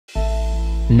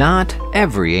Not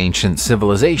every ancient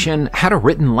civilization had a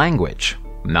written language.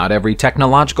 Not every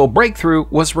technological breakthrough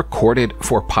was recorded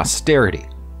for posterity.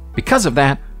 Because of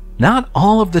that, not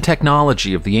all of the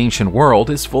technology of the ancient world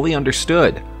is fully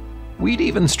understood. We'd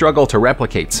even struggle to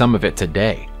replicate some of it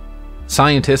today.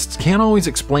 Scientists can't always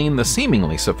explain the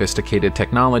seemingly sophisticated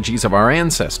technologies of our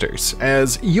ancestors,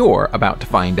 as you're about to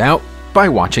find out by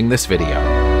watching this video.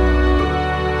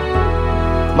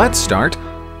 Let's start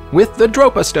with the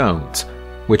Dropa stones,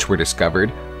 which were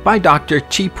discovered by Dr.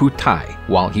 Qipu Tai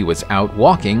while he was out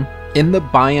walking in the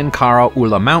Bayankara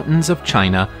Ula Mountains of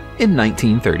China in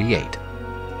 1938.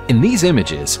 In these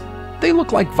images, they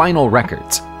look like vinyl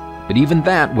records, but even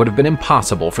that would have been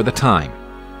impossible for the time.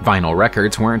 Vinyl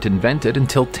records weren't invented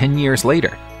until 10 years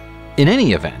later. In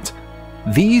any event,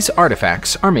 these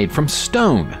artifacts are made from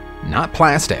stone, not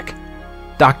plastic.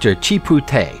 Dr. Qipu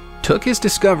Tai took his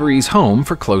discoveries home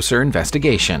for closer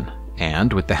investigation,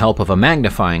 and with the help of a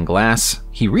magnifying glass,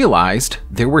 he realized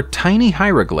there were tiny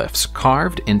hieroglyphs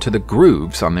carved into the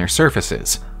grooves on their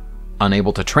surfaces.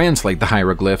 Unable to translate the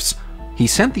hieroglyphs, he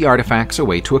sent the artifacts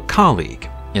away to a colleague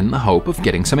in the hope of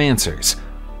getting some answers,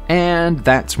 and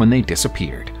that's when they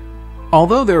disappeared.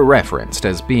 Although they're referenced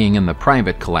as being in the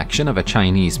private collection of a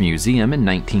Chinese museum in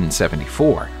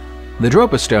 1974, the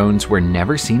Dropa stones were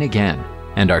never seen again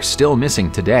and are still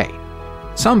missing today.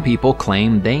 Some people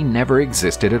claim they never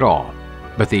existed at all,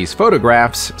 but these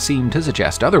photographs seem to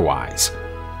suggest otherwise.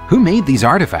 Who made these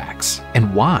artifacts,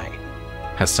 and why?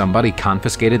 Has somebody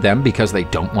confiscated them because they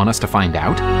don't want us to find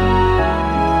out?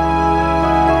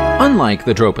 Unlike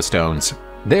the Dropa stones,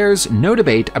 there's no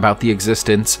debate about the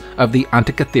existence of the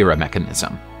Antikythera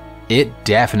mechanism. It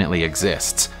definitely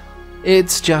exists.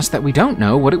 It's just that we don't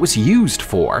know what it was used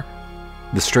for.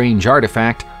 The strange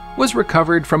artifact was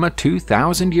recovered from a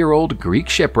 2,000-year-old Greek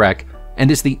shipwreck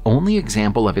and is the only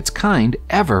example of its kind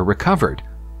ever recovered.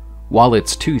 While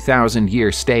its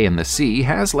 2,000-year stay in the sea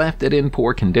has left it in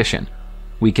poor condition,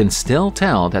 we can still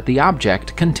tell that the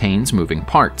object contains moving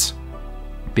parts.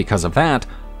 Because of that,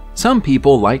 some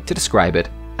people like to describe it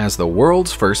as the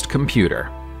world's first computer.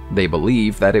 They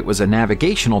believe that it was a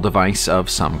navigational device of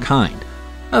some kind,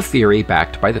 a theory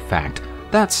backed by the fact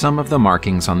that some of the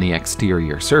markings on the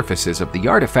exterior surfaces of the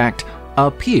artifact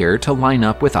appear to line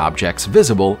up with objects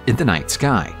visible in the night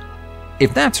sky.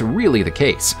 If that's really the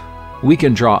case, we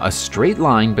can draw a straight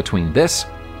line between this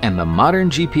and the modern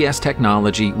GPS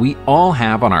technology we all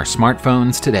have on our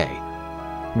smartphones today.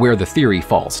 Where the theory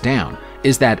falls down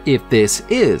is that if this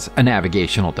is a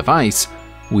navigational device,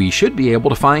 we should be able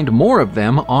to find more of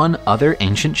them on other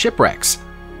ancient shipwrecks.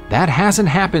 That hasn't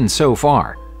happened so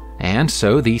far, and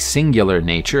so the singular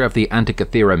nature of the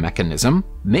Antikythera mechanism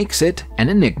makes it an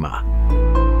enigma.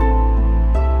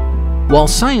 While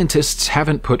scientists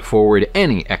haven't put forward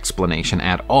any explanation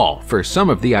at all for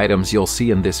some of the items you'll see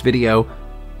in this video,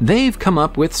 they've come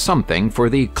up with something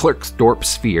for the Klerksdorp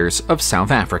spheres of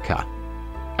South Africa.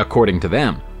 According to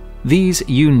them, these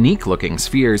unique-looking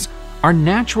spheres are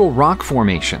natural rock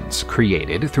formations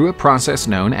created through a process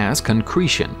known as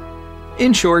concretion.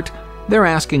 In short, they're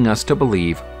asking us to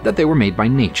believe that they were made by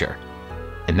nature.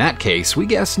 In that case, we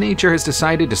guess nature has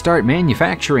decided to start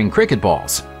manufacturing cricket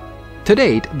balls. To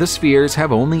date, the spheres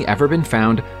have only ever been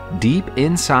found deep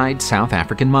inside South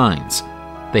African mines.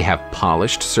 They have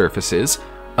polished surfaces,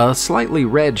 a slightly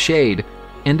red shade,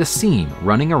 and a seam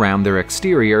running around their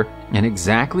exterior in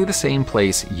exactly the same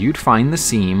place you'd find the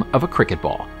seam of a cricket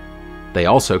ball. They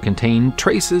also contain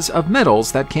traces of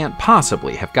metals that can't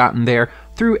possibly have gotten there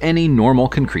through any normal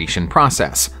concretion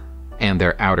process, and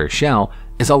their outer shell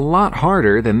is a lot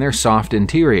harder than their soft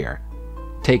interior.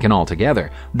 Taken all together,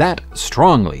 that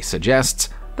strongly suggests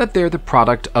that they're the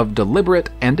product of deliberate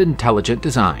and intelligent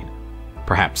design.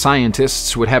 Perhaps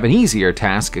scientists would have an easier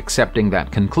task accepting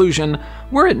that conclusion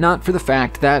were it not for the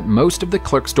fact that most of the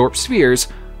Klerksdorp spheres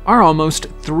are almost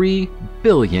 3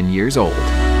 billion years old.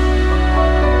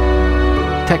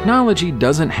 Technology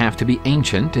doesn't have to be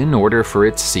ancient in order for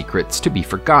its secrets to be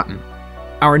forgotten.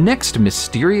 Our next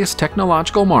mysterious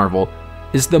technological marvel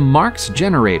is the Marx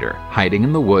Generator hiding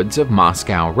in the woods of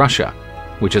Moscow, Russia,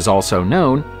 which is also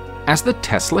known as the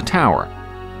Tesla Tower.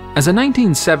 As a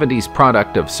 1970s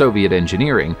product of Soviet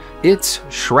engineering, it's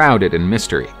shrouded in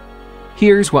mystery.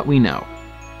 Here's what we know.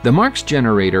 The Marx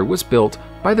Generator was built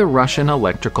by the Russian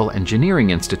Electrical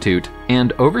Engineering Institute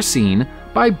and overseen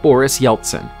by Boris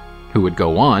Yeltsin, who would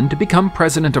go on to become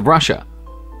president of Russia.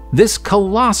 This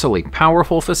colossally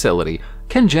powerful facility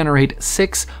can generate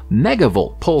 6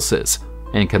 megavolt pulses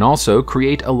and can also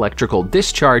create electrical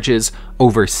discharges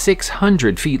over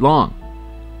 600 feet long.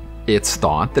 It's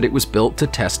thought that it was built to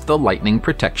test the lightning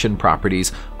protection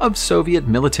properties of Soviet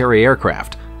military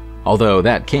aircraft, although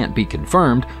that can't be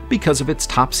confirmed because of its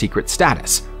top-secret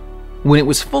status. When it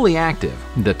was fully active,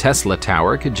 the Tesla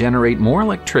Tower could generate more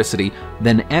electricity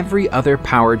than every other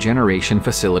power generation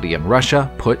facility in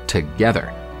Russia put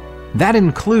together. That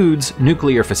includes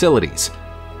nuclear facilities.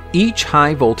 Each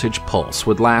high-voltage pulse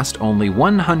would last only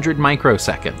 100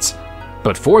 microseconds.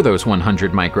 But for those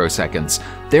 100 microseconds,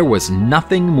 there was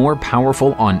nothing more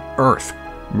powerful on Earth.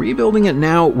 Rebuilding it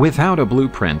now without a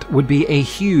blueprint would be a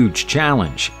huge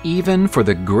challenge, even for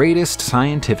the greatest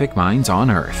scientific minds on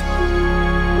Earth.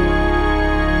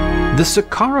 The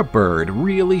Saqqara Bird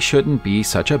really shouldn't be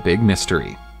such a big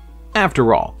mystery.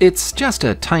 After all, it's just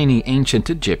a tiny ancient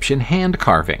Egyptian hand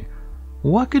carving.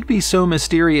 What could be so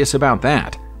mysterious about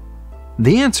that?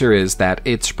 The answer is that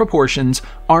its proportions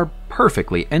are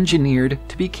perfectly engineered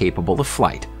to be capable of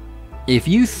flight. If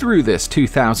you threw this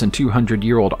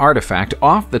 2,200-year-old artifact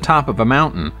off the top of a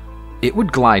mountain, it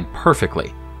would glide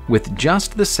perfectly, with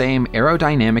just the same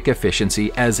aerodynamic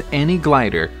efficiency as any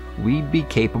glider we'd be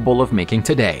capable of making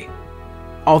today.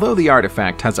 Although the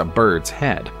artifact has a bird's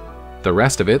head, the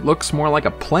rest of it looks more like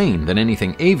a plane than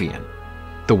anything avian.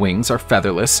 The wings are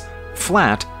featherless,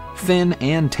 flat, thin,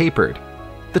 and tapered.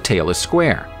 The tail is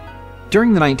square.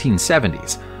 During the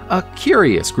 1970s, a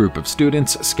curious group of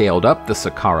students scaled up the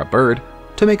Saqqara Bird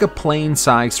to make a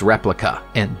plane-sized replica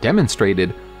and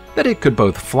demonstrated that it could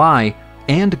both fly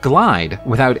and glide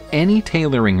without any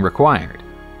tailoring required.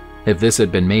 If this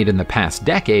had been made in the past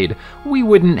decade, we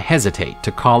wouldn't hesitate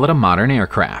to call it a modern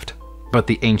aircraft. But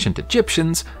the ancient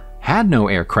Egyptians had no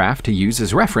aircraft to use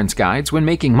as reference guides when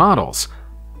making models.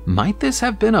 Might this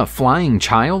have been a flying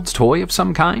child's toy of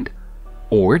some kind?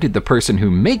 Or did the person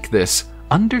who made this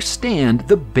understand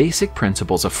the basic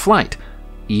principles of flight,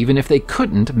 even if they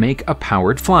couldn't make a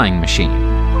powered flying machine?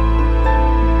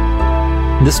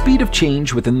 The speed of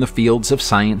change within the fields of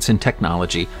science and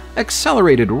technology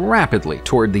accelerated rapidly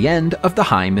toward the end of the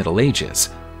High Middle Ages.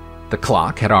 The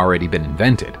clock had already been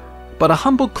invented, but a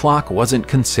humble clock wasn't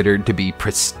considered to be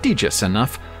prestigious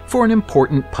enough for an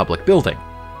important public building.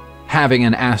 Having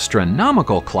an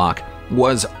astronomical clock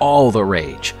was all the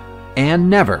rage, and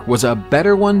never was a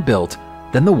better one built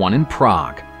than the one in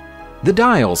Prague. The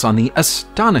dials on the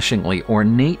astonishingly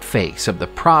ornate face of the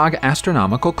Prague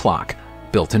astronomical clock,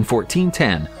 built in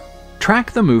 1410,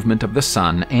 track the movement of the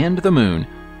sun and the moon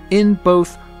in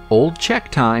both Old Czech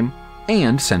time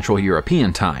and Central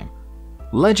European time.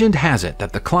 Legend has it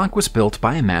that the clock was built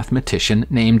by a mathematician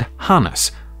named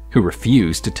Hannes, who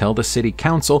refused to tell the city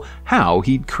council how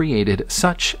he'd created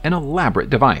such an elaborate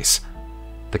device.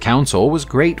 The council was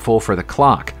grateful for the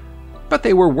clock, but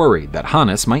they were worried that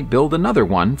Hannes might build another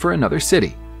one for another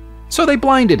city, so they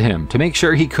blinded him to make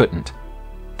sure he couldn't.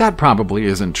 That probably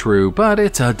isn't true, but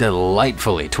it's a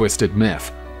delightfully twisted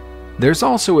myth. There's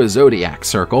also a zodiac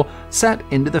circle set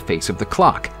into the face of the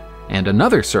clock, and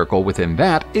another circle within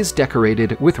that is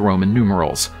decorated with Roman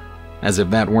numerals. As if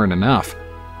that weren't enough,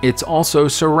 it's also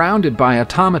surrounded by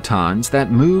automatons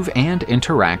that move and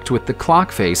interact with the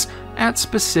clock face at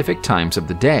specific times of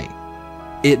the day.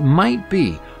 It might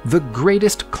be the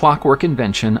greatest clockwork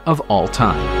invention of all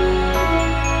time.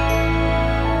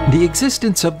 The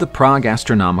existence of the Prague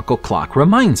astronomical clock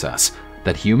reminds us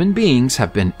that human beings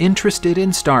have been interested in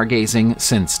stargazing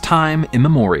since time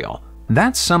immemorial.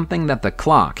 That's something that the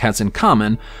clock has in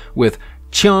common with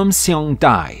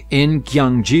Cheomseongdae in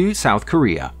Gyeongju, South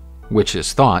Korea, which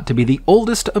is thought to be the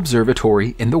oldest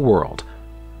observatory in the world.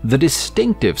 The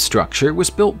distinctive structure was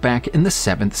built back in the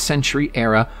 7th century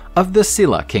era of the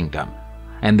Silla Kingdom,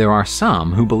 and there are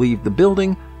some who believe the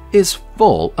building is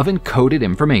full of encoded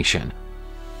information.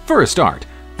 For a start,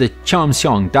 the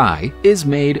Cheomseongdae is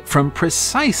made from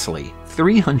precisely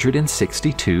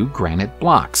 362 granite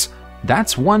blocks.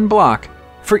 That's one block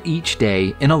for each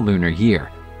day in a lunar year.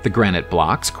 The granite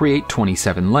blocks create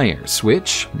 27 layers,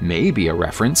 which may be a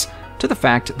reference to the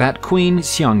fact that Queen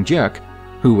Seongjuk,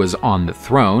 who was on the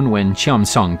throne when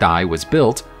Cheomseongdae was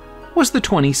built, was the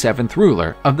 27th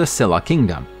ruler of the Silla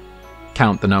Kingdom.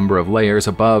 Count the number of layers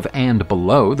above and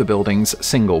below the building's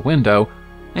single window,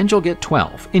 and you'll get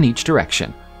 12 in each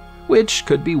direction, which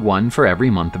could be one for every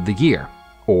month of the year,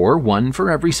 or one for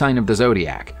every sign of the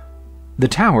zodiac. The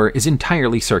tower is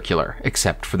entirely circular,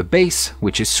 except for the base,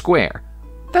 which is square.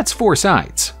 That's 4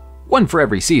 sides, one for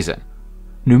every season.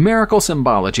 Numerical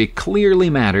symbology clearly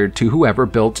mattered to whoever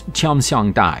built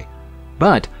Cheomseongdae,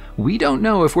 but we don't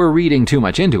know if we're reading too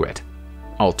much into it.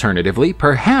 Alternatively,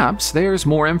 perhaps there's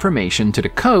more information to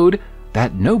decode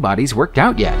that nobody's worked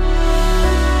out yet.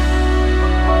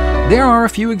 There are a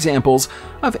few examples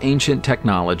of ancient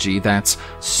technology that's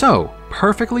so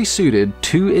perfectly suited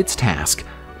to its task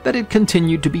that it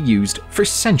continued to be used for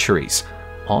centuries,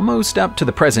 almost up to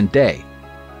the present day.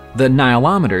 The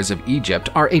Nilometers of Egypt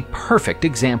are a perfect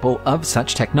example of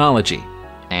such technology,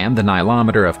 and the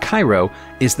Nilometer of Cairo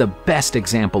is the best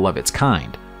example of its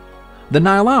kind. The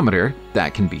Nilometer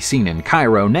that can be seen in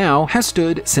Cairo now has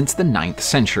stood since the 9th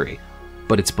century,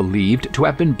 but it's believed to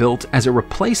have been built as a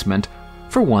replacement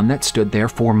for one that stood there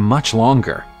for much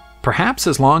longer, perhaps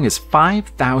as long as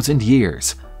 5,000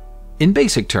 years. In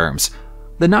basic terms,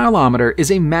 the Nilometer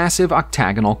is a massive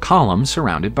octagonal column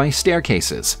surrounded by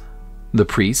staircases. The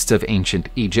priests of ancient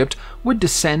Egypt would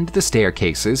descend the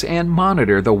staircases and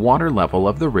monitor the water level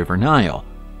of the River Nile.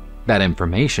 That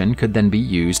information could then be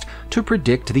used to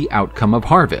predict the outcome of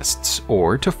harvests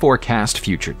or to forecast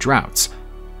future droughts.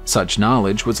 Such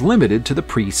knowledge was limited to the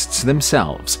priests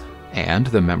themselves and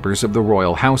the members of the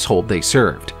royal household they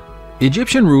served.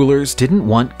 Egyptian rulers didn't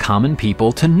want common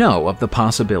people to know of the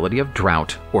possibility of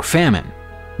drought or famine.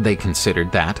 They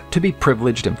considered that to be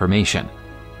privileged information.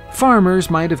 Farmers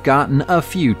might have gotten a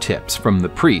few tips from the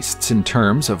priests in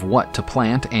terms of what to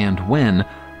plant and when,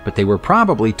 but they were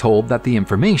probably told that the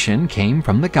information came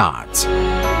from the gods.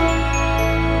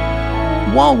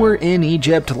 While we're in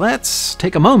Egypt, let's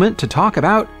take a moment to talk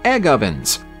about egg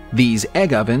ovens. These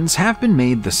egg ovens have been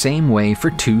made the same way for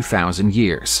 2,000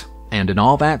 years, and in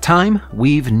all that time,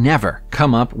 we've never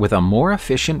come up with a more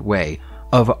efficient way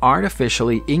of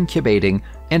artificially incubating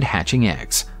and hatching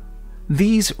eggs.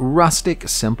 These rustic,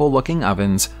 simple-looking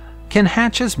ovens can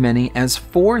hatch as many as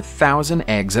 4,000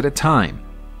 eggs at a time.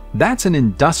 That's an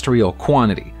industrial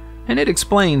quantity, and it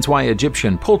explains why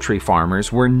Egyptian poultry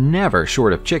farmers were never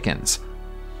short of chickens.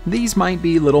 These might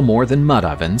be little more than mud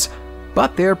ovens,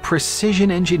 but they're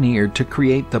precision-engineered to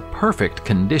create the perfect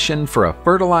condition for a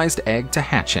fertilized egg to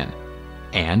hatch in.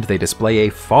 And they display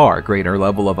a far greater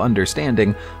level of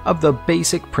understanding of the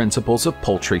basic principles of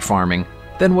poultry farming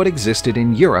than what existed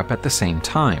in Europe at the same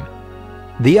time.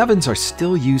 The ovens are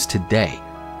still used today,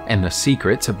 and the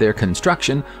secrets of their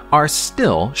construction are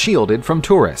still shielded from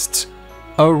tourists.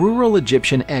 A rural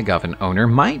Egyptian egg oven owner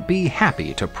might be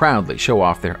happy to proudly show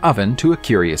off their oven to a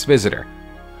curious visitor,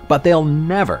 but they'll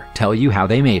never tell you how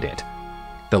they made it.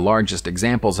 The largest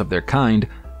examples of their kind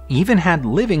even had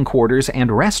living quarters and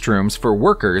restrooms for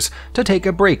workers to take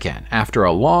a break in after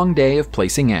a long day of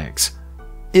placing eggs.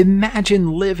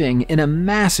 Imagine living in a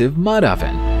massive mud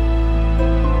oven.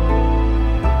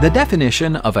 The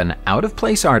definition of an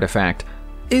out-of-place artifact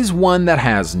is one that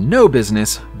has no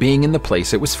business being in the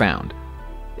place it was found.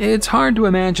 It's hard to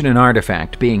imagine an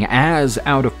artifact being as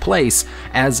out of place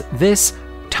as this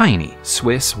tiny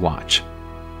Swiss watch.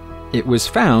 It was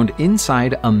found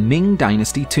inside a Ming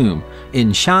Dynasty tomb in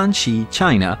Shanxi,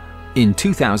 China in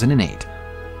 2008.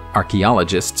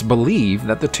 Archaeologists believe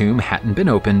that the tomb hadn't been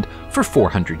opened for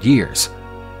 400 years.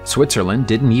 Switzerland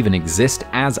didn't even exist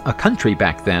as a country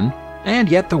back then, and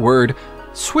yet the word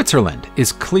Switzerland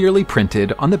is clearly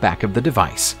printed on the back of the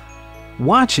device.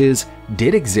 Watches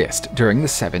did exist during the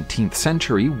 17th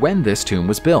century when this tomb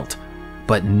was built,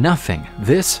 but nothing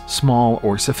this small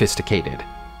or sophisticated.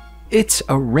 It's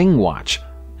a ring watch,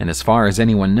 and as far as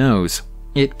anyone knows,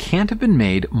 it can't have been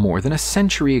made more than a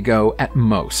century ago at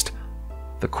most.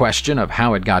 The question of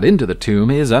how it got into the tomb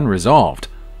is unresolved.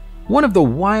 One of the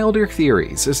wilder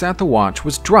theories is that the watch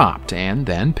was dropped and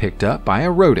then picked up by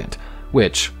a rodent,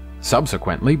 which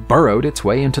subsequently burrowed its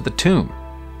way into the tomb.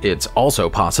 It's also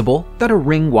possible that a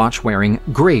ring watch-wearing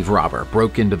grave robber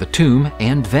broke into the tomb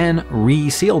and then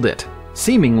resealed it,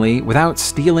 seemingly without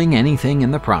stealing anything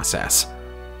in the process.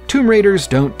 Tomb raiders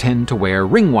don't tend to wear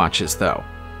ring watches though,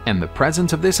 and the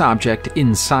presence of this object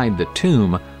inside the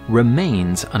tomb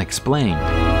remains unexplained.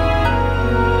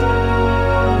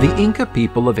 The Inca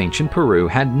people of ancient Peru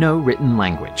had no written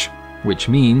language, which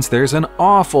means there's an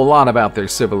awful lot about their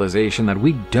civilization that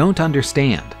we don't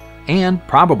understand, and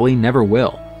probably never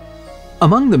will.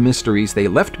 Among the mysteries they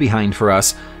left behind for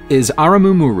us is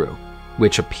Aramumuru,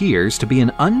 which appears to be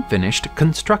an unfinished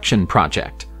construction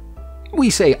project. We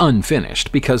say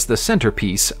unfinished because the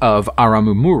centerpiece of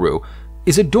Aramumuru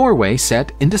is a doorway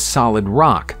set into solid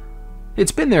rock.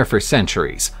 It's been there for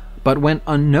centuries, but went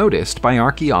unnoticed by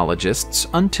archaeologists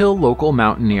until local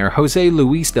mountaineer José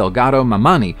Luis Delgado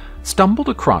Mamani stumbled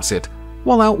across it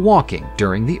while out walking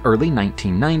during the early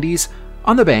 1990s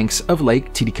on the banks of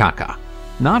Lake Titicaca,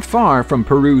 not far from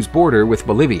Peru's border with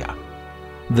Bolivia.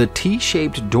 The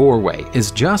T-shaped doorway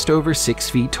is just over 6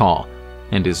 feet tall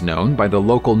and is known by the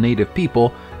local native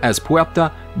people as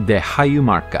Puerta de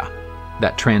Hayumarca.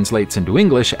 That translates into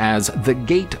English as the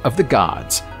Gate of the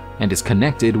Gods, and is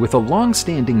connected with a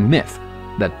long-standing myth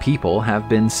that people have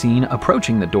been seen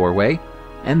approaching the doorway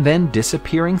and then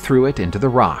disappearing through it into the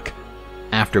rock,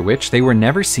 after which they were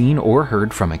never seen or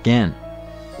heard from again.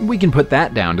 We can put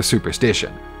that down to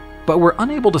superstition, but we're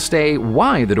unable to say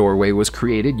why the doorway was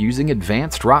created using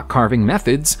advanced rock carving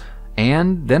methods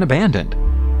and then abandoned.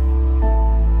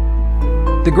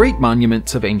 The great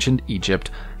monuments of ancient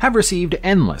Egypt have received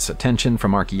endless attention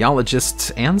from archaeologists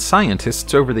and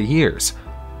scientists over the years,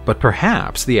 but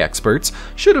perhaps the experts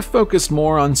should have focused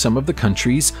more on some of the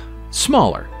country's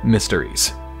smaller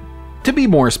mysteries. To be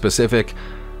more specific,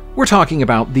 we're talking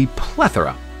about the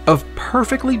plethora of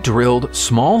perfectly drilled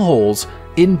small holes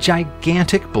in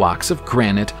gigantic blocks of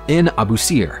granite in Abu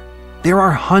Sir. There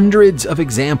are hundreds of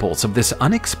examples of this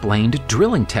unexplained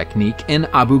drilling technique in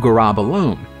Abu Ghurab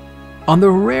alone. On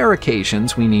the rare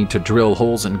occasions we need to drill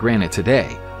holes in granite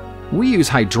today, we use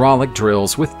hydraulic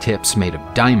drills with tips made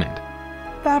of diamond.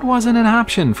 That wasn't an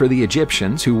option for the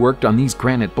Egyptians who worked on these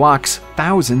granite blocks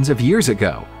thousands of years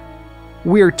ago.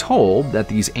 We're told that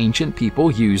these ancient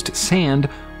people used sand,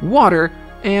 water,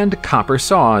 and copper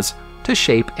saws to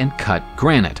shape and cut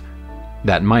granite.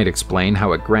 That might explain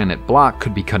how a granite block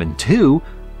could be cut in two,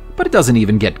 but it doesn't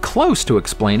even get close to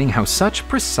explaining how such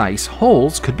precise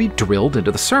holes could be drilled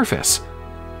into the surface.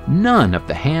 None of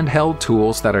the handheld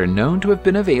tools that are known to have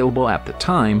been available at the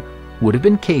time would have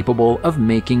been capable of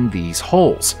making these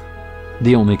holes.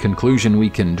 The only conclusion we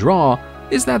can draw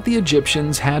is that the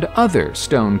Egyptians had other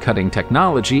stone-cutting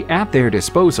technology at their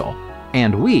disposal,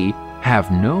 and we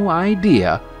have no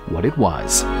idea what it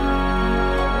was.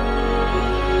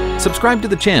 Subscribe to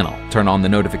the channel, turn on the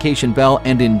notification bell,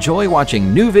 and enjoy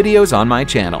watching new videos on my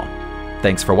channel.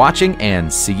 Thanks for watching,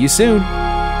 and see you soon!